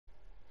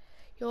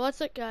Yo,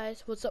 what's up,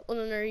 guys? What's up on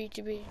our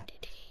YouTube video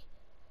today?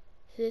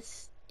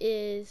 This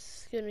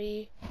is gonna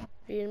be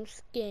random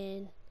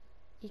skin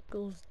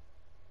equals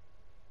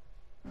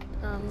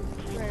random.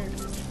 Okay.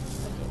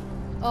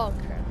 Oh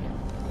crap!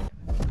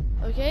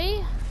 Yeah.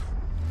 Okay.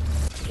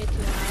 Get to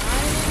my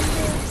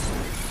island.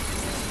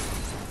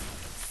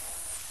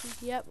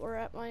 Yep, we're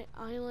at my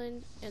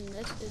island, and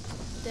this is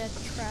death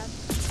trap.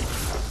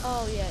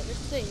 Oh yeah, this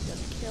thing's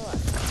gonna kill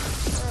us,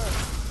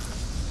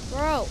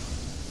 bro.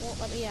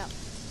 Won't let me out.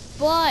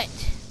 But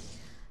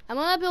I'm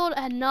gonna build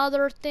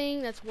another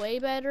thing that's way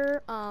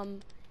better.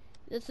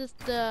 This is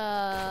the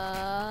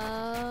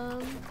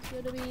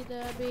gonna be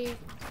the big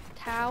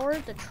tower,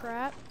 the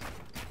trap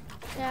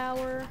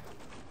tower.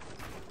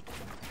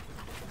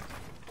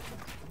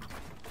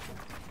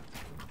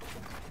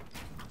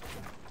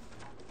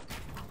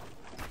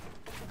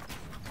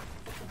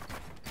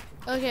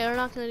 Okay, we're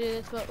not gonna do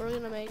this, but we're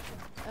gonna make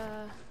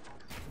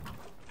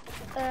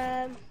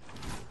hi.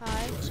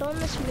 So on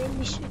this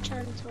mainly switch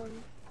hands on.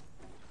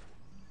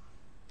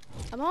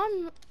 I'm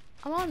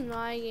on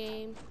my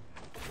game.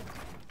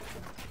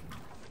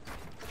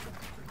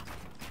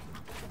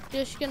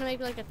 Just gonna make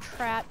like a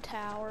trap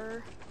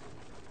tower.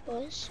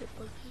 Oh, it's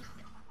super good.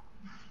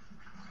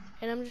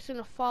 And I'm just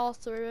gonna fall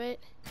through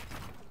it.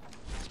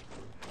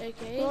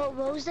 Okay. Well,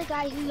 what was the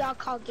guy who y'all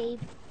called Gabe?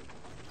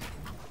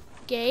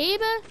 Gabe?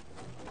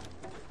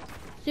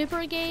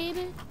 Super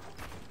Gabe?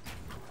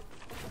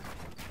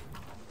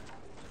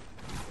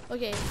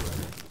 Okay.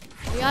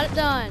 We got it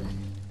done.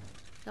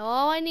 Now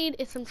all I need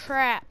is some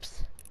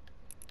traps.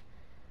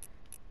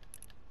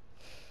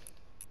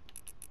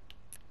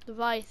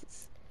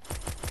 Devices.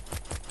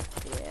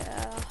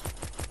 Yeah.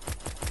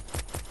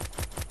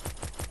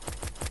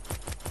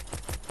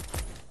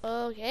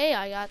 Okay,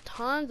 I got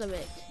tons of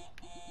it.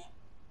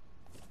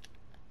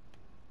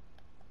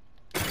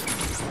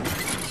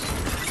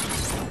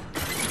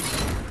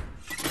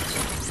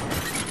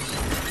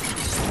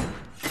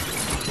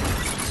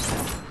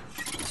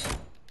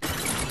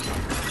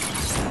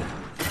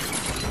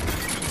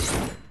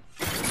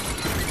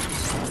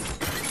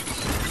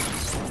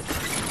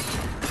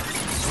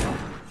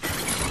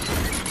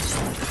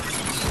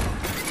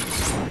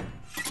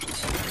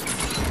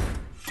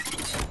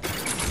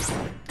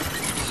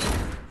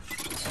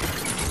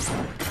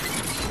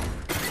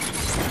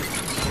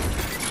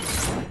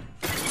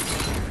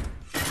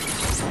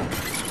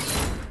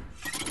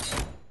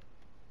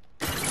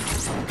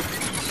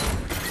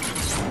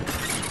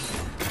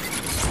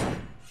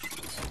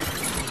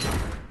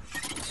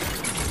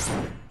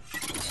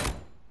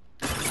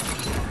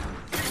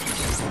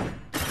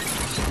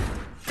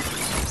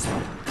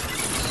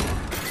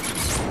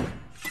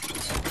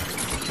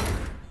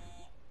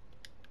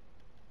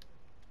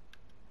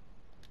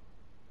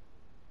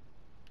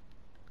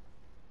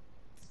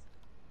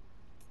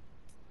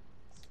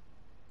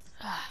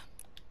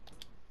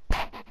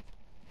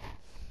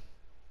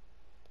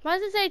 Why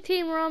does it say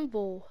Team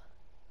Rumble?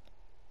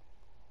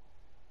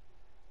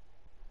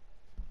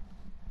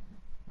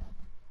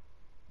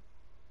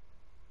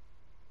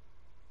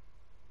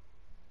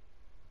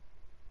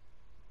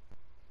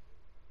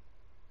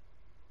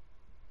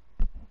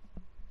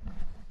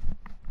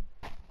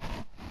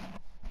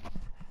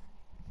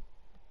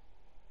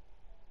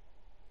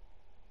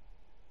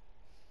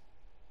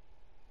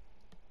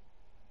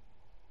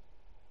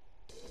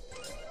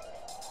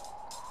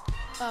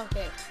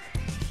 Okay.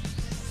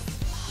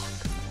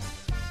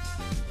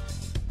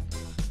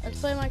 Let's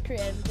play my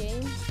creative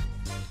game.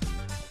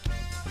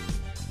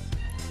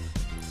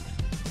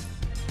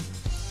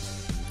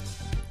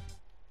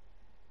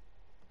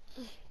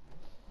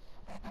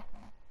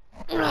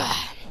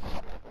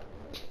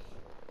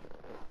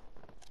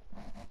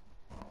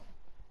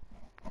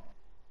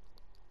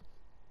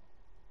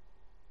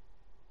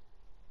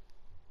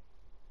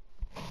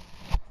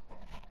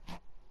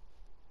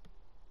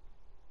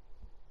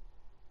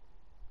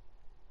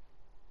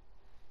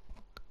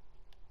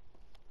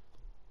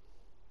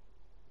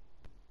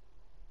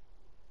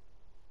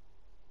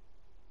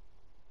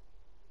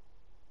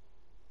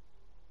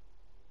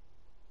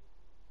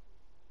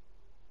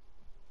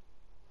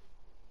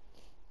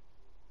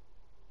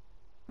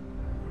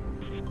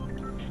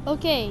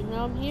 Okay,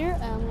 now I'm here.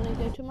 I'm gonna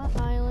go to my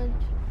island.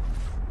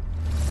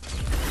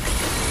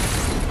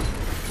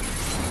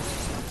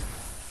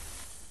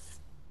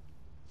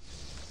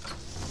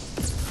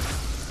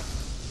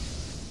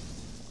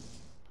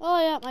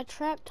 Oh yeah, my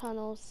trap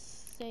tunnel's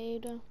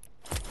saved.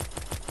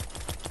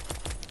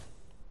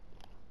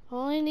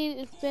 All I need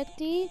is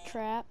 50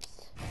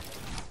 traps.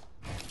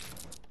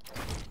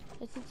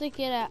 This is to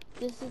get out.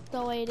 This is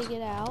the way to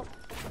get out.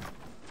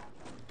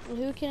 And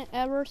who can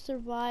ever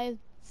survive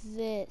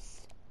this?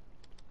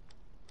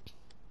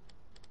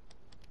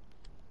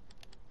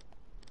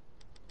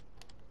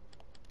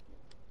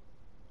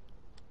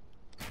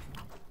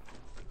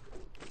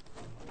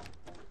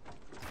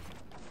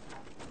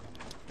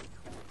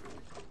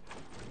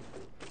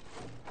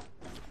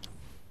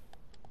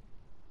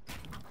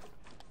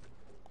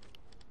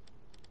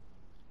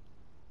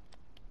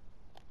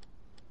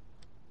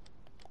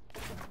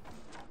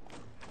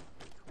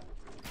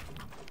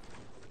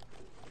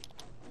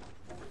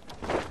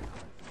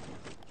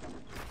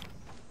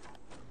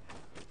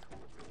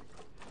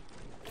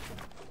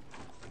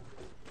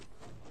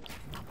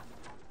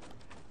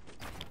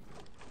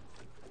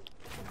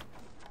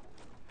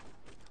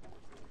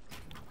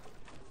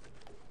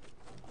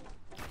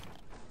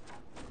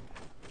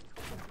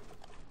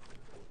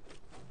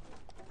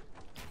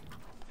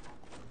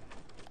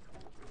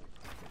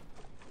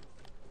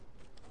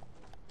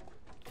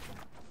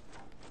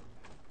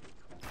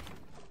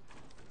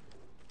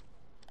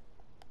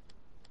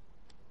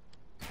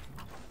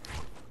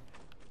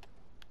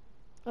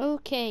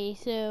 Okay,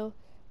 so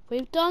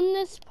we've done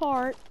this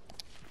part.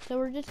 So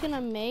we're just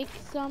gonna make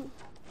some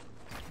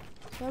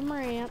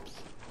ramps.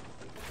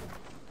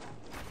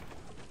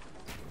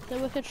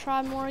 So we could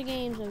try more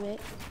games of it.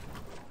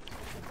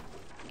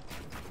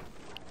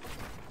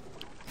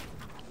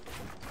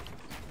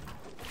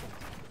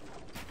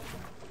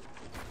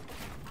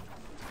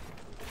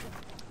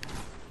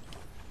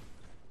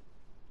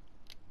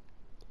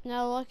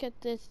 Now look at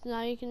this.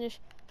 Now you can just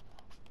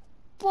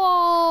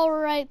fall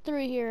right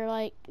through here,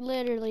 like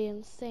literally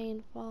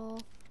insane fall.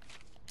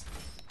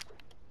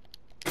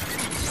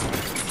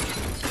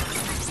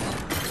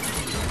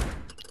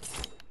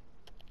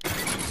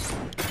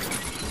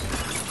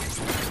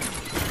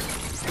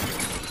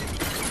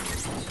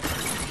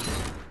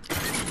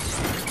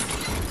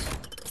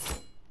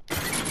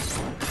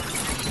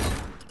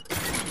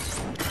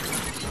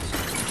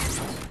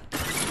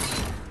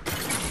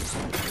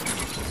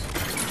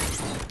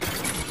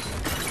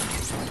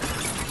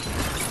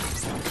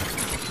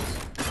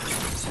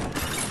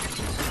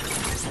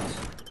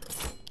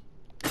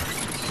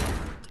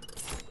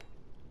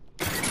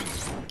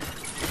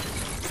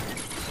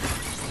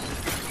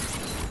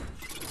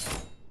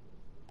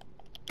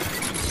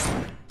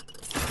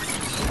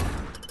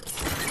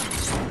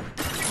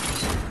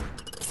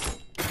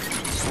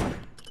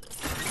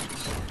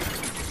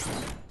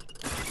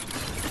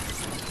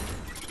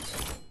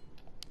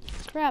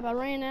 Crap, I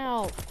ran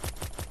out.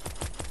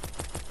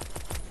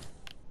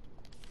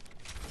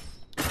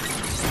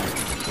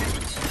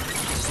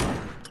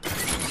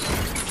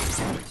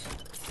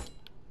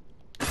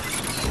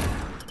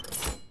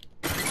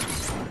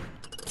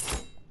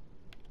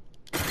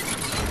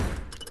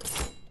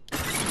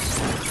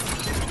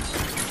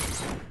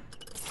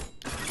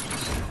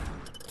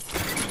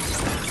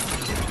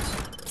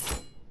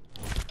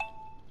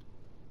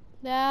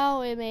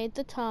 Now we made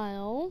the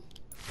tunnel.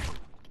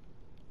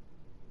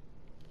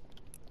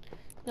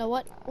 Now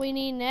what we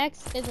need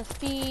next is a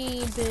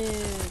speed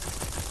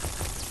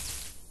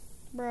boost.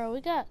 Bro, we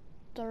got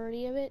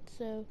 30 of it,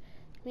 so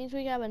it means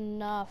we have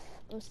enough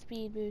of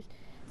speed boost.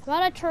 I'm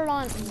about to turn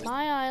on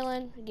my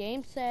island,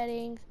 game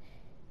settings,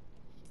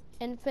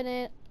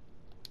 infinite,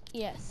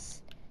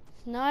 yes.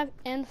 It's not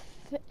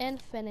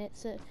infinite,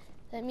 so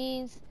that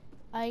means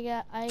I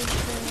can,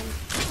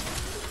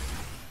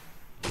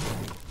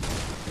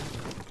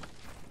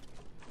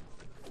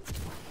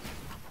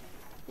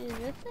 dude,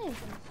 this thing's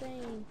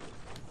insane.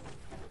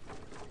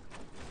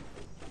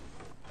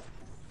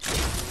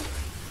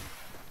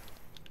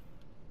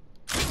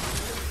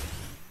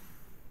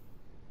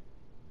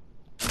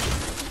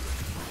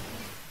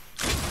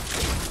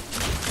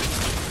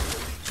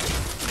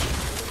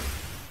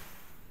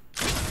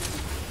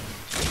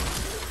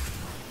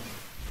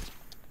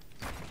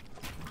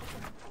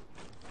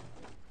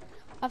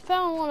 I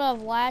found one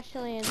of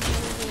Lashley and Tony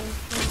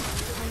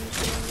games on the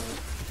channel.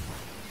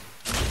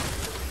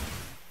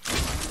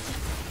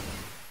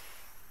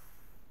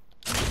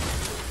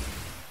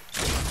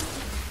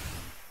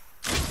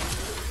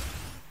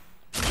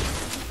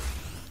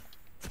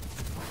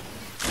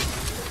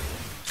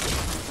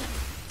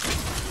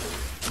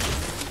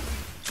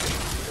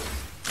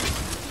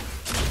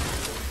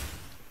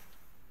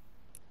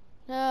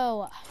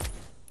 No.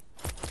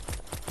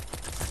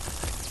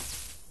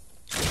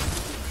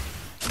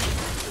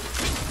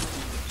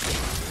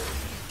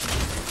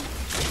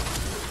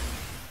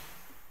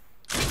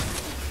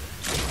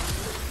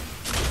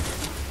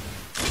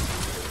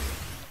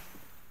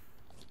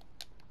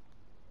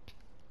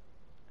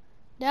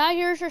 Now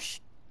here's our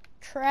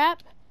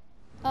trap,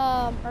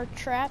 our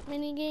trap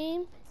mini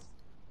game.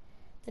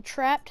 The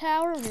trap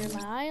tower, near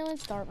my island,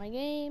 start my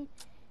game.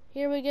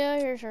 Here we go,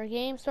 here's our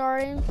game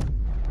starting.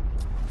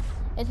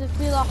 It's just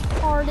be the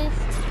hardest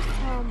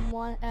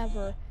one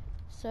ever.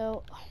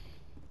 So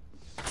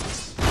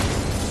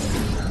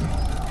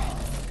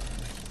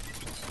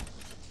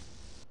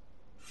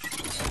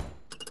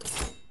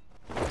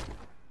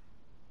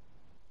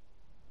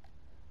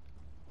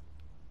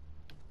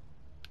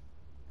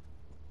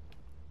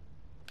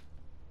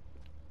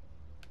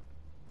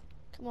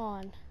come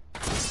on.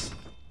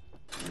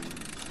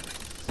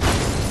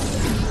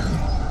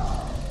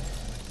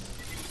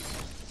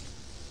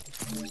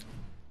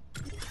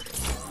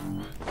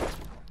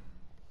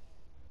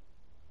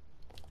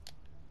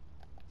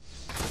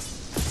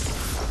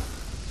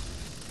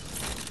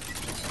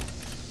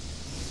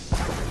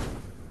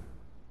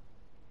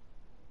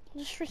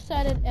 Just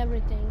resetted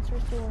everything. It's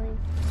restoring.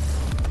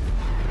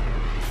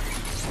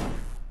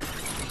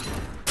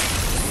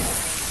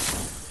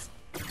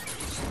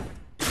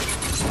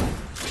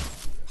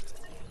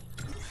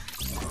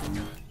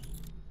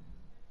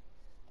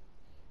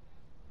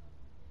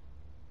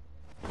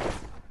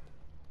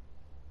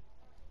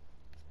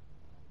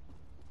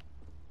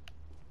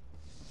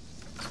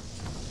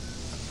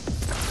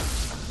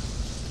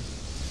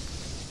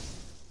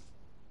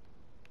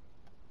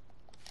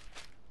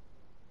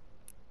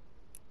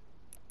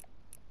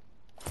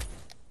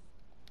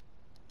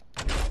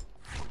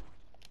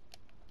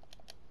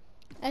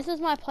 This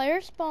is my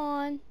player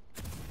spawn.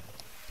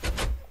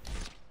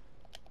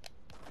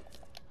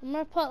 I'm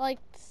gonna put like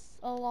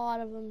a lot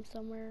of them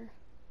somewhere.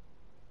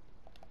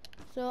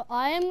 So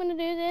I am gonna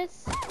do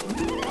this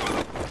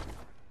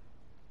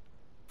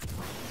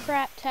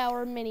crap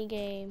tower mini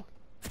game.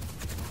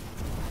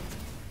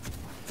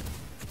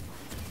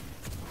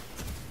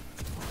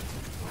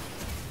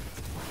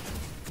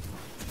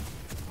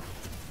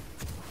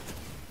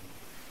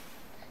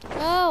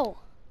 Oh,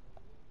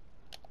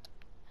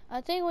 I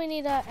think we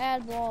need to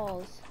add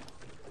walls.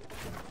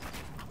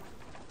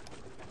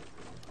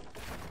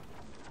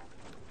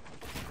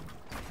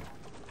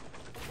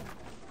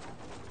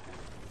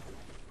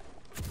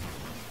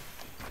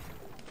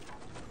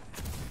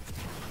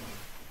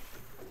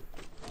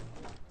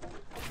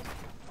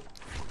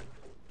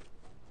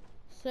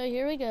 So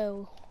here we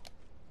go.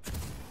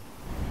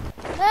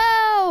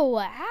 No!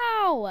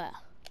 Ow!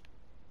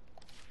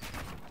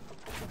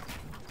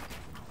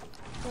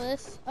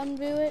 Let's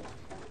undo it.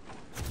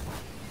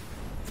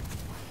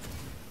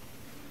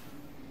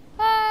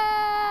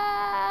 Ah!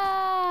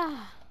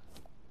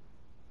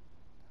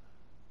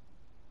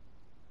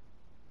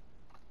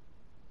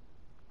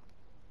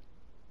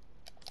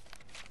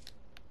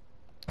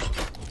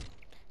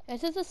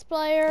 This is a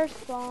player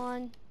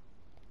spawn.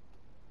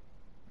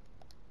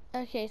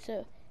 Okay,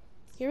 so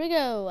here we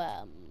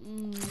go.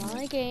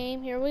 My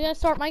game. Here we're gonna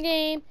start my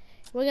game.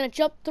 We're gonna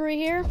jump through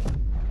here.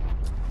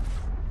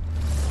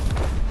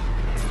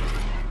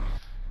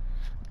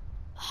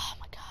 Oh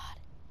my god.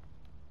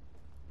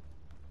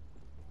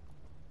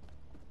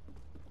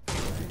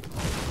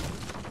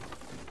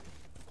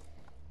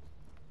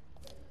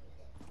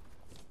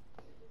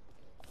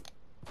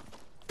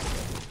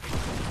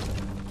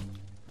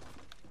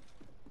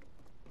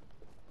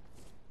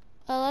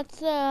 Let's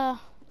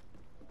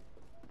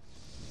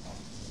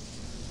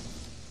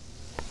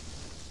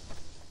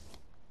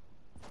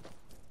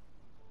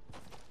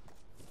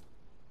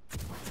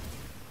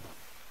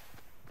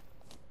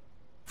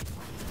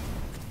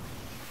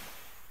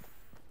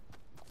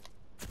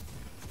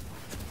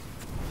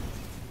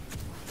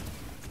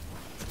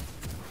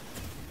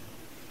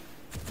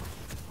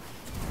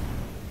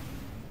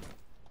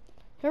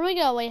here we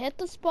go. We hit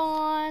the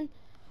spawn.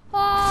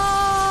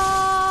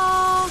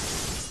 Ah!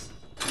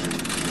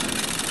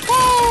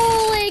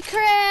 Holy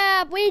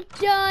crap! We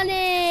done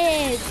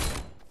it!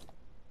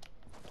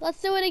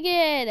 Let's do it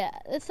again.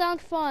 This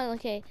sounds fun.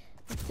 Okay,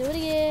 let's do it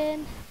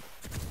again.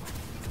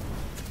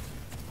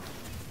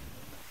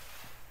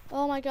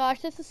 Oh my gosh,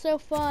 this is so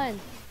fun.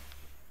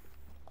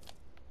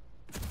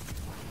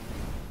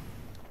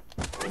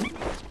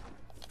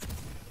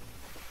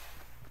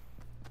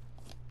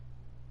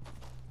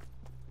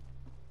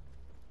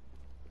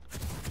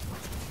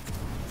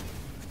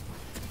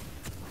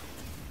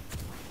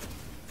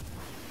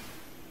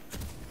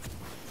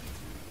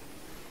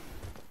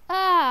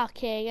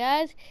 Okay,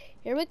 guys,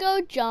 here we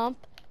go.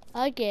 Jump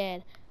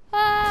again.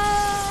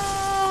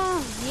 Ah!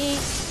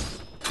 Yeet.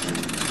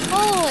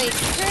 Holy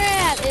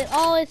crap! It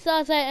always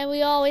does that, and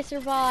we always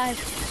survive.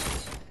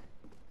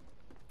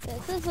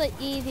 This is the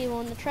easy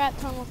one. The trap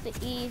tunnel is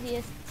the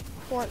easiest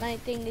Fortnite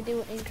thing to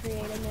do in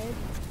creative mode.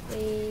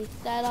 We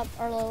set up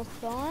our little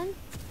spawn.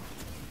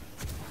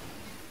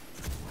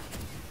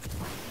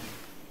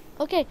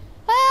 Okay.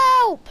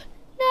 Help!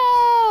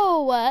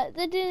 No!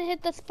 That didn't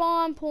hit the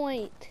spawn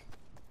point.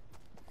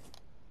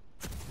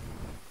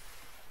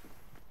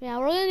 Yeah,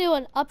 we're gonna do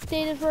an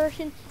updated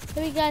version.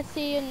 Hope you guys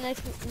see you in the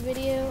next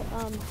video.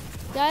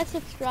 Guys,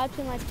 subscribe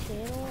to my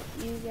channel.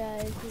 You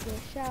guys will get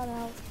a shout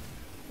out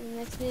in the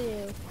next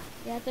video.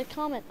 You have to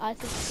comment, I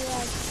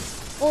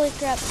subscribe. Holy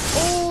crap,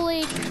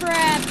 holy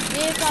crap.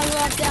 If I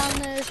rock down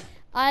this,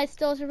 I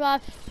still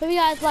survive. Hope you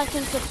guys like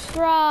and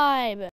subscribe.